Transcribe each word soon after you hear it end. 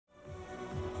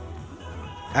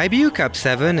IBU Cup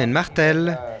 7 in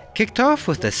Martell kicked off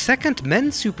with the second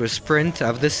men's super sprint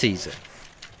of the season.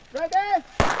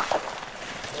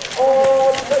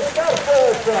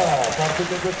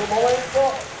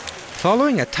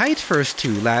 Following a tight first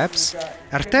 2 laps,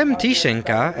 Artem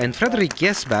Tishenka and Fredrik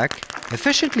Jesbak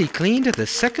efficiently cleaned the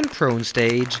second prone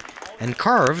stage and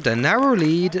carved a narrow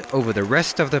lead over the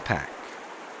rest of the pack.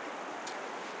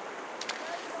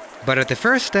 But at the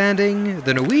first standing,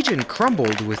 the Norwegian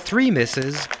crumbled with 3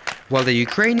 misses, while the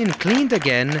Ukrainian cleaned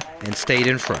again and stayed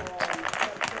in front.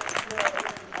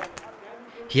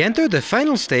 He entered the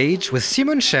final stage with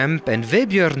Simon Schemp and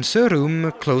Vebjoern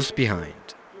Soerum close behind.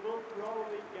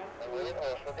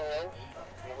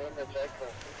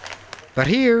 But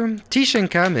here,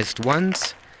 Tishenka missed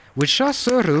once, which saw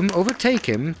Soerum overtake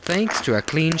him thanks to a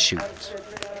clean shoot.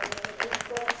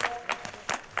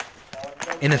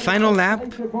 In the final lap,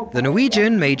 the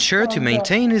Norwegian made sure to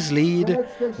maintain his lead,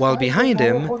 while behind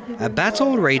him, a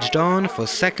battle raged on for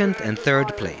second and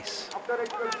third place.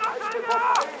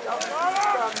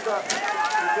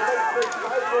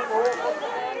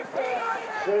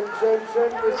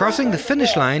 Crossing the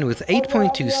finish line with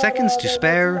 8.2 seconds to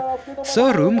spare,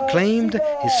 Soerum claimed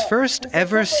his first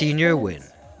ever senior win.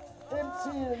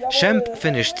 Schemp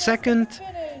finished second,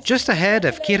 just ahead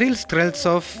of Kirill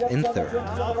Streltsov in third.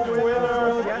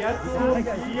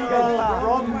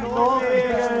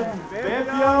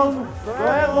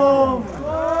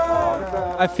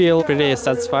 I feel pretty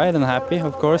satisfied and happy.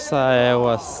 Of course, I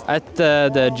was at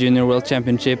the Junior World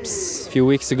Championships a few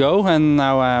weeks ago, and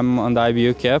now I'm on the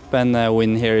IBU Cup, and the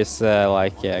win here is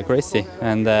crazy.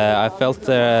 And I felt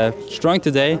strong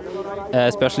today,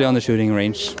 especially on the shooting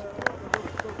range.